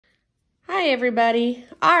Hi everybody.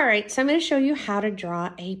 All right, so I'm going to show you how to draw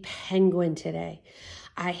a penguin today.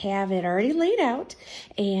 I have it already laid out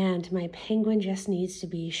and my penguin just needs to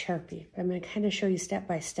be Sharpie. I'm going to kind of show you step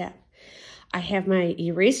by step. I have my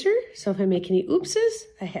eraser, so if I make any oopses,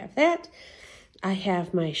 I have that. I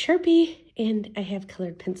have my Sharpie and I have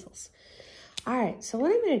colored pencils. All right, so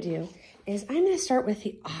what I'm going to do is I'm going to start with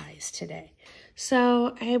the eyes today.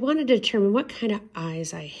 So I want to determine what kind of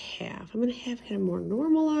eyes I have. I'm going to have kind of more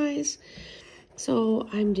normal eyes. So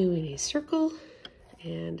I'm doing a circle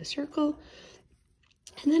and a circle.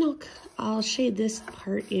 And then I'll shade this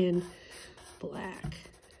part in black.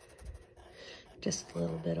 Just a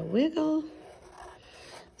little bit of wiggle.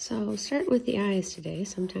 So start with the eyes today.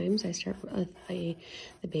 Sometimes I start with the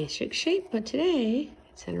basic shape, but today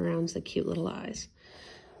it center around the cute little eyes.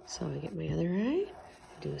 So I get my other eye,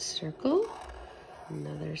 do a circle,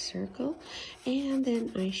 another circle, and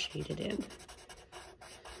then I shade it in.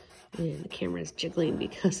 And the camera is jiggling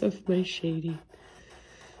because of my shading.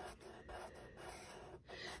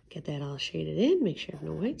 Get that all shaded in, make sure I have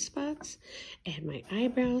no white spots. Add my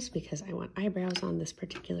eyebrows because I want eyebrows on this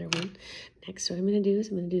particular one. Next, what I'm going to do is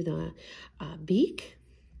I'm going to do the beak.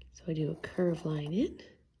 So I do a curved line in,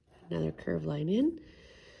 another curved line in,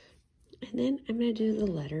 and then I'm going to do the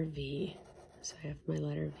letter V. So I have my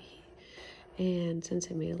letter V. And since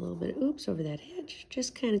I made a little bit of oops over that edge,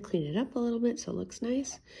 just kind of clean it up a little bit so it looks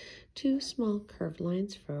nice. 2 small curved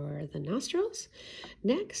lines for the nostrils.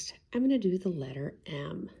 Next, I'm going to do the letter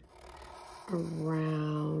M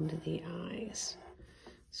around the eyes.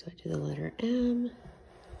 So I do the letter M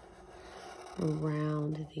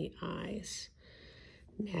around the eyes.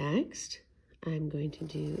 Next, I'm going to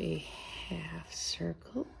do a half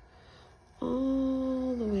circle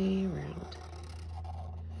all the way around.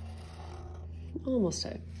 Almost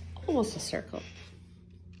a circle.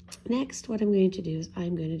 Next, what I'm going to do is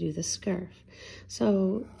I'm going to do the scarf.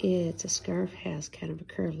 So it's a scarf, has kind of a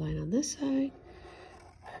curved line on this side,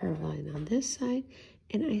 curved line on this side,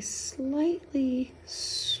 and I slightly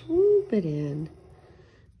swoop it in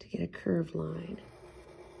to get a curved line.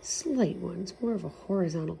 Slight one, it's more of a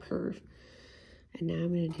horizontal curve. And now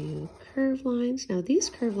I'm going to do curved lines. Now these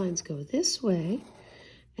curved lines go this way,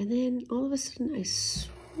 and then all of a sudden I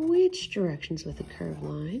switch directions with the curved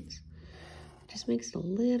lines. Just makes it a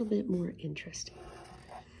little bit more interesting.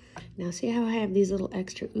 Now see how I have these little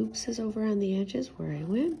extra oopses over on the edges where I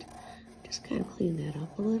went? Just kind of clean that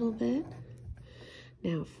up a little bit.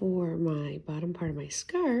 Now for my bottom part of my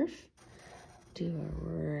scarf, do a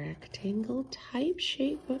rectangle type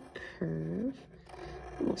shape but curve.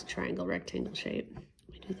 Almost triangle rectangle shape.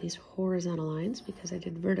 I do these horizontal lines because I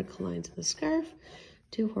did vertical lines in the scarf,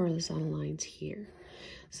 2 horizontal lines here.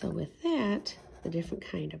 So with that, the different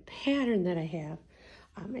kind of pattern that I have,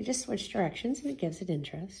 I just switch directions and it gives it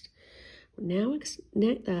interest. Now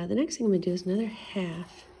the next thing I'm going to do is another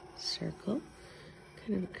half circle,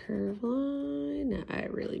 kind of a curved line. Now, I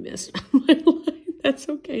really missed my line. That's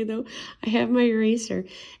okay though. I have my eraser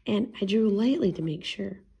and I drew lightly to make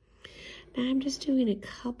sure. Now I'm just doing a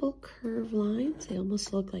couple curved lines. They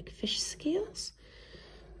almost look like fish scales.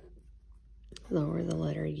 Lower the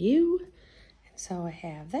letter U. And so I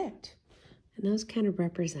have that. And those kind of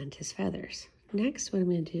represent his feathers. Next, what I'm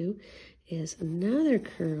going to do is another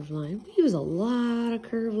curved line. We use a lot of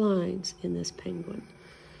curved lines in this penguin.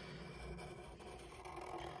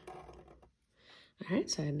 All right,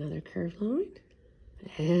 so another curved line.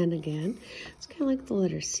 And again, it's kind of like the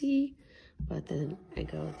letter C, but then I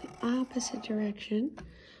go the opposite direction.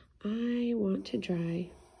 I want to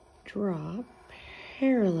draw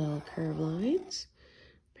parallel curved lines.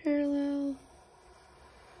 Parallel,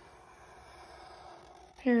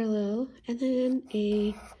 parallel, and then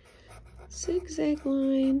a zigzag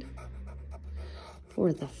line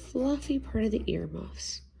for the fluffy part of the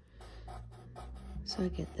earmuffs. So I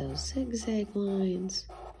get those zigzag lines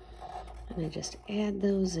and I just add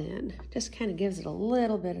those in. Just kind of gives it a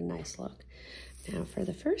little bit of nice look. Now for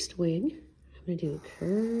the first wing, I'm going to do a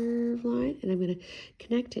curved line and I'm going to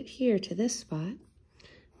connect it here to this spot.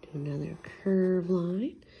 Do another curved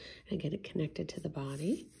line and get it connected to the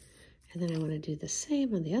body. And then I want to do the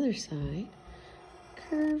same on the other side.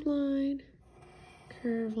 Curved line,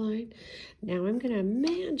 curved line. Now I'm going to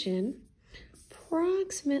imagine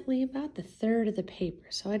approximately about the third of the paper.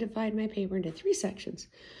 So I divide my paper into 3 sections.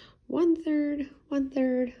 1/3,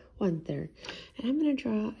 1/3, 1/3. And I'm going to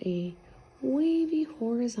draw a wavy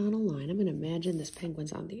horizontal line. I'm going to imagine this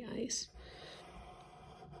penguin's on the ice.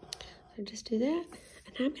 So just do that.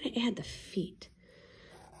 And I'm going to add the feet,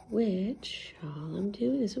 which all I'm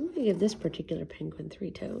doing is I'm going to give this particular penguin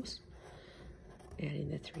 3 toes. Adding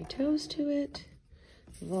the 3 toes to it.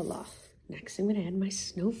 Voila. Next, I'm going to add my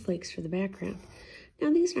snowflakes for the background.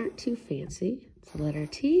 Now, these aren't too fancy. It's the letter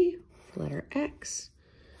T, the letter X,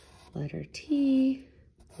 letter T,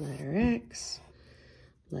 letter X,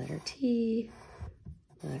 letter T,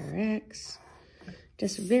 letter X.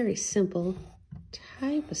 Just a very simple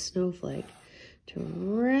type of snowflake to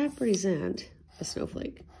represent a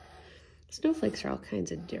snowflake. Snowflakes are all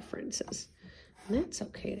kinds of differences, and that's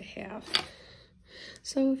okay to have.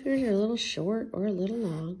 So if yours are a little short or a little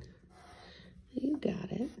long, you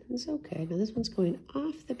got it. It's okay. Now this one's going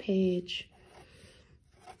off the page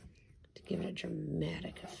to give it a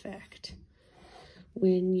dramatic effect.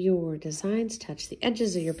 When your designs touch the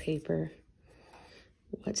edges of your paper,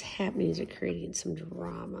 what's happening is you're creating some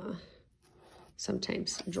drama.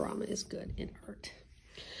 Sometimes drama is good in art.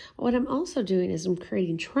 What I'm also doing is I'm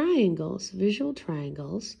creating triangles, visual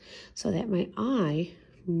triangles, so that my eye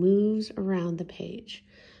moves around the page.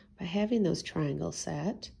 By having those triangles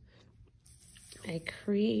set, I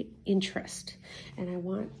create interest, and I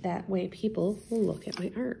want that way people will look at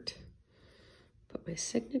my art. Put my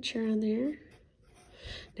signature on there.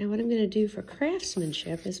 Now what I'm going to do for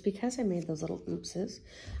craftsmanship is, because I made those little oopses,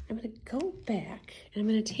 I'm going to go back and I'm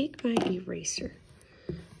going to take my eraser,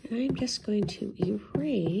 and I'm just going to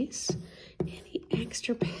erase any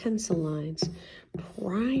extra pencil lines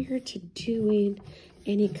prior to doing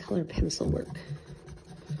any color pencil work.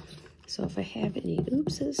 So if I have any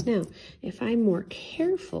oopses, now if I'm more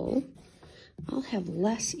careful, I'll have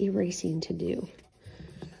less erasing to do.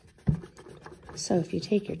 So if you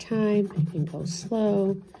take your time and go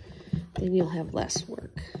slow, then you'll have less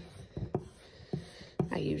work.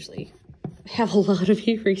 I usually have a lot of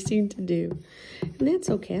erasing to do, and that's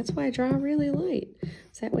okay. That's why I draw really light.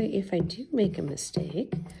 So that way, if I do make a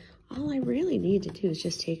mistake, all I really need to do is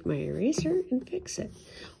just take my eraser and fix it.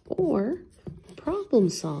 Or problem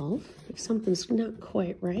solve if something's not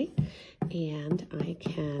quite right, and I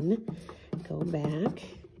can go back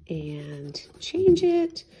and change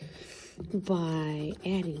it by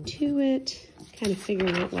adding to it, kind of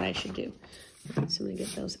figuring out what I should do. All right, so I'm going to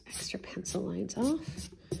get those extra pencil lines off,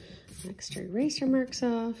 extra eraser marks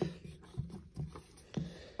off,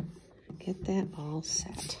 get that all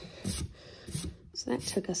set. So that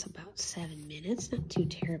took us about 7 minutes, not too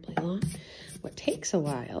terribly long. What takes a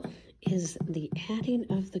while is the adding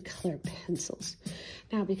of the color pencils.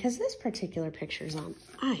 Now, because this particular picture is on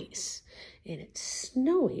ice and it's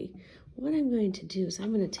snowy, what I'm going to do is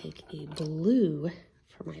I'm going to take a blue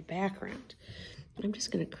for my background. I'm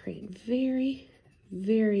just going to create very,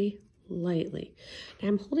 very lightly. Now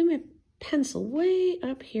I'm holding my pencil way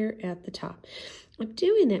up here at the top. I'm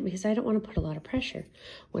doing that because I don't want to put a lot of pressure.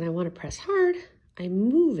 When I want to press hard, I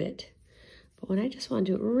move it. But when I just want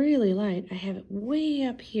to do it really light, I have it way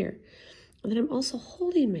up here. And then I'm also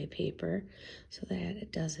holding my paper so that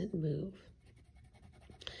it doesn't move.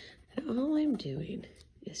 And all I'm doing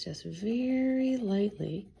is just very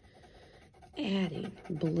lightly adding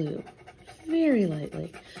blue. Very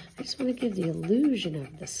lightly. I just want to give the illusion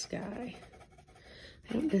of the sky.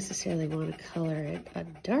 I don't necessarily want to color it a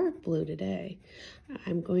dark blue today.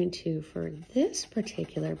 I'm going to, for this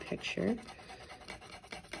particular picture,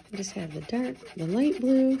 just have the light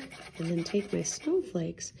blue, and then take my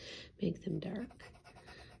snowflakes, make them dark.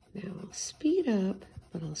 Now I'll speed up,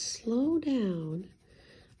 but I'll slow down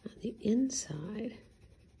on the inside.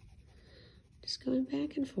 Just going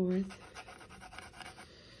back and forth.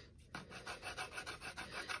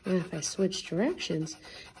 Now if I switch directions,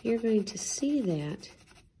 you're going to see that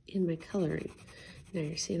in my coloring. Now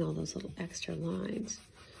you're seeing all those little extra lines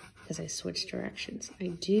because I switched directions. I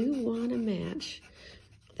do want to match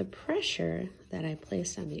the pressure that I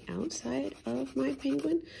placed on the outside of my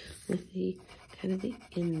penguin with the kind of the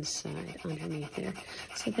inside underneath there.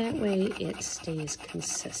 So that way it stays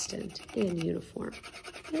consistent and uniform.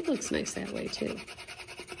 It looks nice that way too.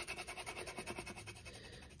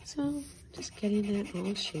 So just getting that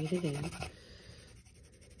all shaded in.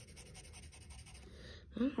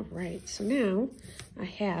 All right, so now I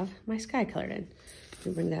have my sky colored in. Let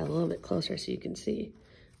me bring that a little bit closer so you can see.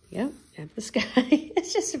 Yep, I have the sky.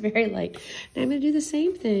 It's just very light. Now I'm going to do the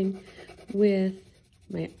same thing with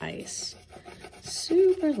my ice.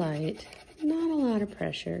 Super light, not a lot of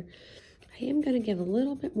pressure. I am going to give a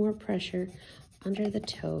little bit more pressure under the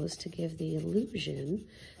toes to give the illusion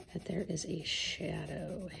that there is a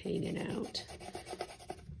shadow hanging out.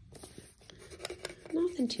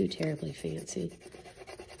 Nothing too terribly fancy.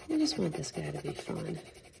 I just want this guy to be fun.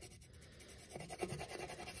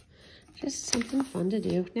 Just something fun to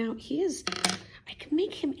do. Now, I can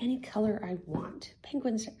make him any color I want.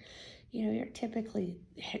 Penguins, you know, you're typically,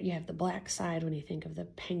 you have the black side when you think of the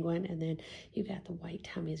penguin, and then you got the white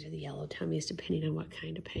tummies or the yellow tummies, depending on what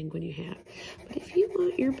kind of penguin you have. But if you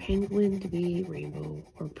want your penguin to be rainbow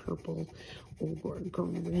or purple or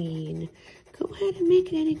green, go ahead and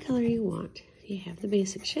make it any color you want. You have the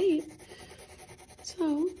basic shape,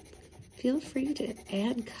 so feel free to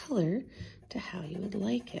add color to how you would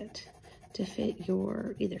like it to fit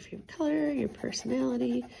your either favorite color, your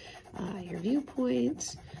personality, your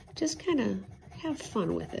viewpoints. Just kind of have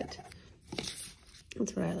fun with it.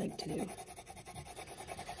 That's what I like to do.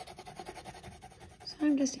 So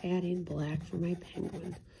I'm just adding black for my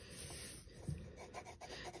penguin.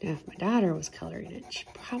 Now, if my daughter was coloring it,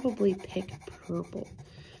 she'd probably pick purple.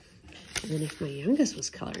 And then if my youngest was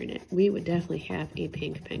coloring it, we would definitely have a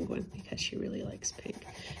pink penguin because she really likes pink.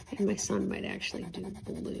 And my son might actually do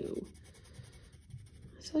blue.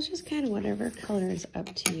 So it's just kind of whatever color is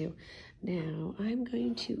up to you. Now I'm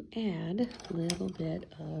going to add a little bit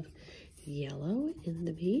of yellow in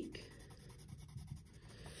the beak.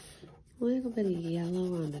 A little bit of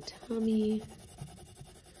yellow on the tummy.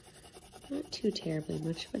 Not too terribly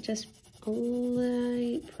much, but just a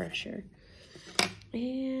light pressure.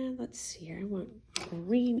 And let's see here, I want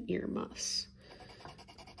green earmuffs.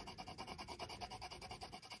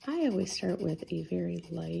 I always start with a very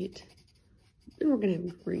light, and we're gonna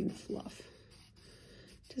have green fluff.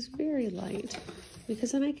 Just very light,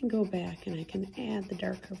 because then I can go back and I can add the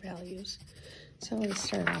darker values. So I'll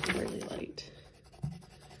start off really light.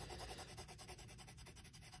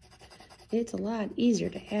 It's a lot easier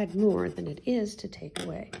to add more than it is to take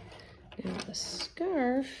away. Now the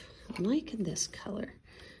scarf, I'm liking this color,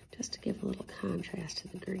 just to give a little contrast to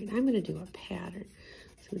the green. I'm gonna do a pattern.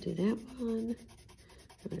 So I'm gonna do that one.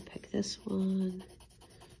 I'm gonna pick this one.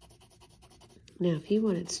 Now, if you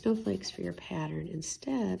wanted snowflakes for your pattern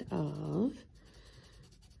instead of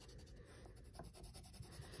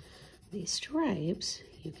these stripes,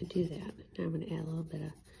 you could do that. Now I'm going to add a little bit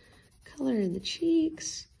of color in the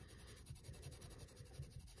cheeks,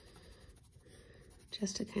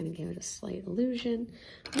 just to kind of give it a slight illusion.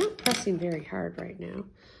 I'm not pressing very hard right now.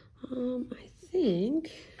 I think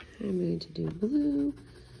I'm going to do blue.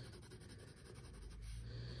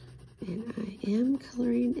 And I am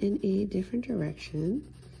coloring in a different direction.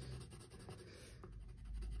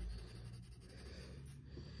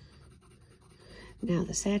 Now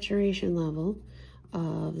the saturation level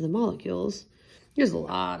of the molecules, there's a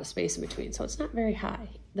lot of space in between, so it's not very high.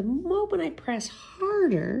 The moment I press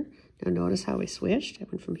harder, now notice how I switched. I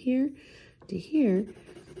went from here to here.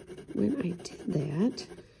 When I did that,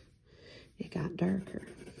 it got darker.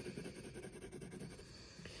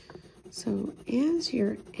 So as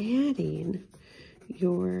you're adding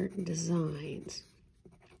your designs,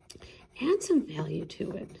 add some value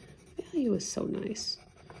to it. Value is so nice.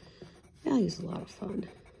 Value is a lot of fun.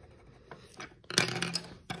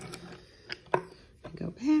 I go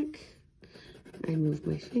back. I move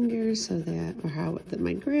my fingers so that, or how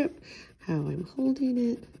my grip, how I'm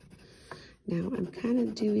holding it. Now I'm kind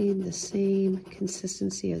of doing the same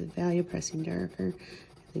consistency of the value, pressing darker and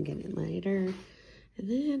then getting lighter. And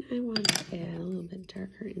then I want to add a little bit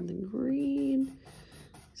darker in the green.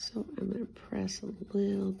 So I'm going to press a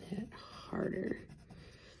little bit harder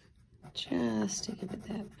just to give it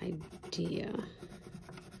that idea.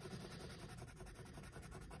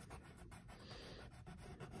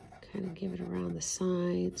 Kind of give it around the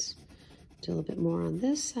sides. Do a little bit more on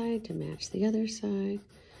this side to match the other side.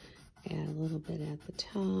 Add a little bit at the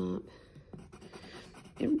top.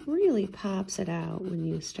 It really pops it out when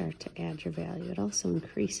you start to add your value. It also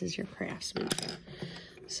increases your craftsmanship.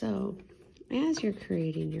 So as you're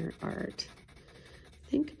creating your art,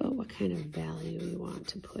 think about what kind of value you want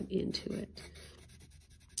to put into it.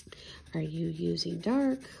 Are you using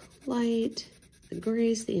dark, light, the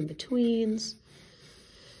grays, the in-betweens?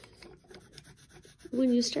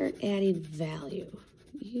 When you start adding value,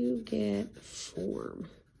 you get form.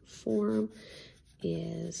 Form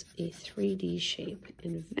is a 3D shape,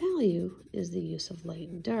 and value is the use of light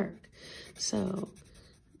and dark. So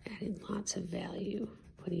adding lots of value,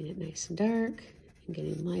 putting it nice and dark and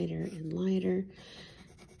getting lighter and lighter,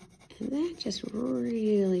 and that just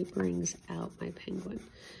really brings out my penguin.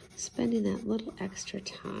 Spending that little extra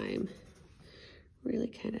time, really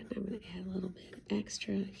kind of, I'm going to add a little bit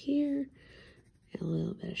extra here, and a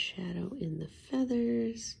little bit of shadow in the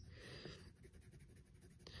feathers.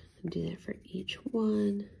 Do that for each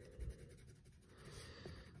one.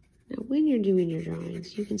 Now, when you're doing your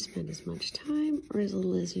drawings, you can spend as much time or as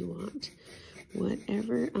little as you want.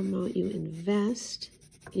 Whatever amount you invest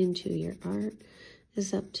into your art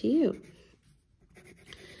is up to you.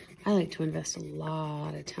 I like to invest a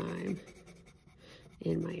lot of time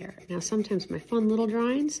in my art. Now, sometimes my fun little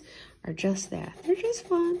drawings are just that. They're just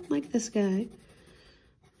fun, like this guy.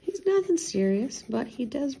 He's nothing serious, but he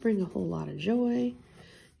does bring a whole lot of joy,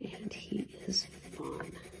 and he is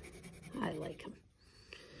fun. I like him.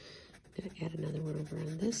 I'm gonna add another one over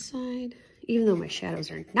on this side, even though my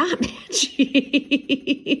shadows are not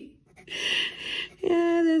matching.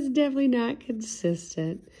 Yeah, that's definitely not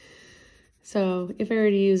consistent. So if I were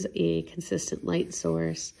to use a consistent light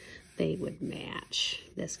source, they would match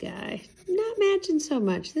this guy. Not matching so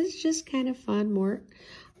much. This is just kind of fun, more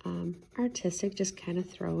artistic, just kind of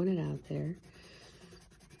throwing it out there.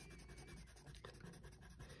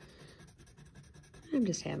 I'm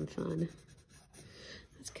just having fun.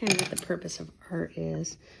 That's kind of what the purpose of art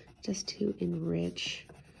is, just to enrich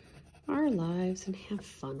our lives and have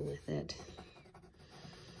fun with it.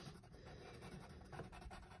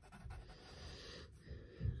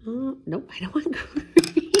 Oh, nope, I don't want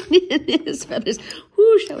green in his feathers.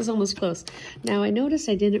 Whoosh, that was almost close. Now I noticed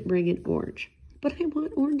I didn't bring in orange, but I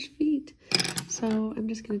want orange feet. So I'm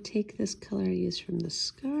just going to take this color I used from the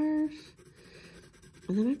scarf,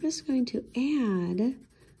 and then I'm just going to add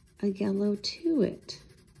a yellow to it.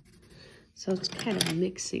 So it's kind of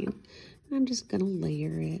mixing. And I'm just going to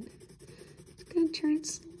layer it. It's going to turn it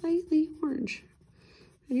slightly orange.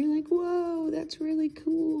 And you're like, whoa, that's really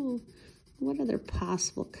cool. What other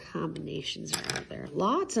possible combinations are out there?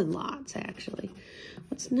 Lots and lots, actually.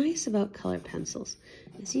 What's nice about colored pencils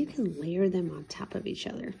is you can layer them on top of each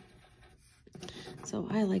other. So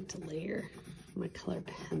I like to layer my colored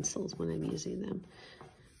pencils when I'm using them.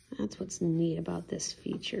 That's what's neat about this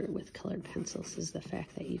feature with colored pencils, is the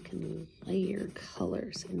fact that you can layer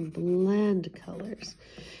colors and blend colors.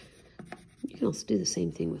 You can also do the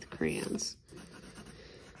same thing with crayons.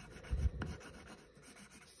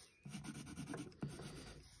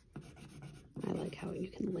 I like how you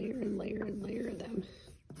can layer and layer and layer them.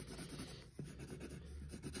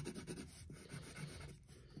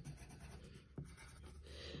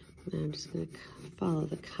 Now I'm just going to follow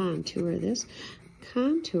the contour of this.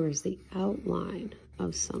 Contour is the outline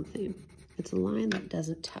of something. It's a line that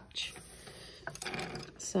doesn't touch.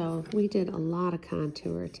 So we did a lot of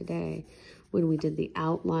contour today when we did the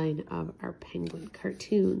outline of our penguin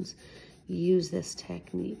cartoons. Use this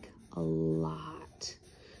technique a lot.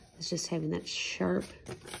 It's just having that sharp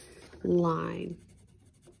line.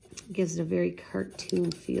 It gives it a very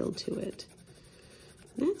cartoon feel to it.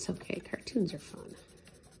 And that's okay. Cartoons are fun.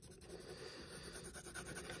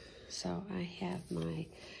 So I have my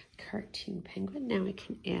cartoon penguin. Now I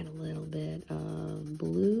can add a little bit of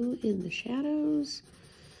blue in the shadows.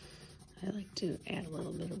 I like to add a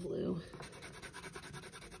little bit of blue.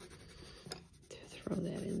 Throw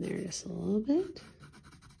that in there just a little bit.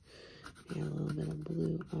 Add a little bit of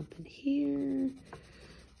blue up in here,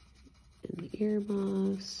 in the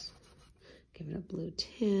earmuffs. Give it a blue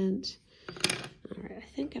tint. All right,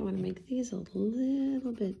 I think I want to make these a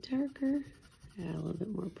little bit darker. Add a little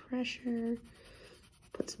bit more pressure.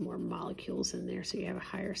 Put some more molecules in there so you have a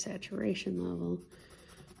higher saturation level.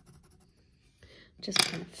 Just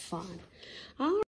kind of fun. All